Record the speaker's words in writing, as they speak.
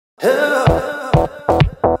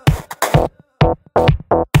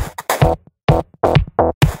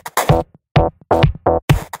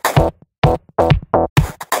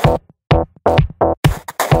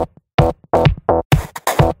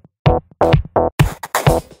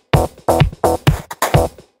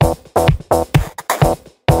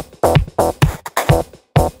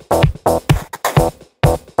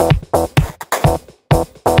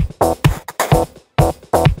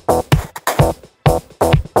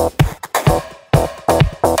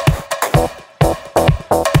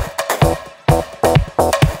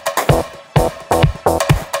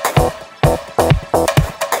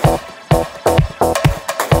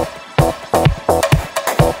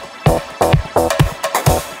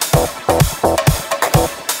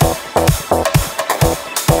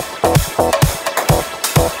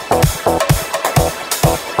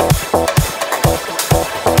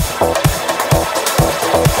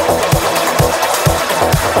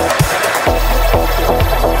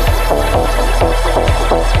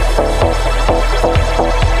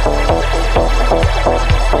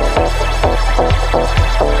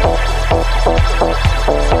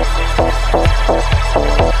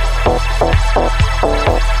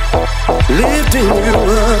Lifting you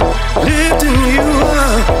up, lifting you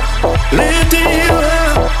up, lifting you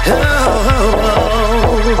up.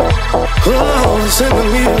 Oh, sing the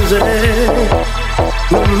music.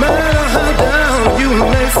 No matter how down you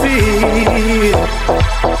may feel,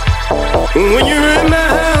 when you're in my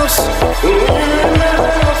house, when you're in my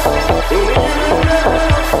house, when you're in my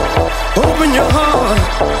house, open your heart,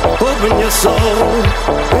 open your soul.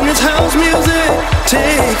 When it's house music,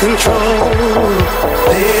 take control.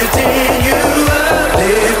 Lifting you up,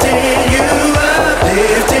 lifting you up,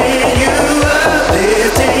 lifting you up,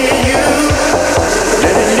 lifting you up.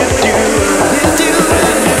 Let it lift you up, lift you up,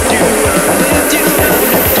 lift you up, lift you up,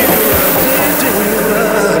 lift you up, lift you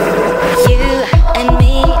up. You and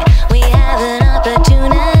me, we have an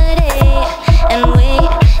opportunity, and we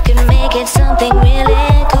could make it something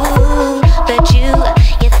really cool. But you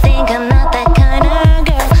think I'm not that kind of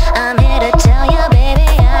girl. I'm here to tell you, baby,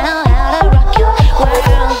 I know how to rock your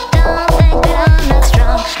world. Don't think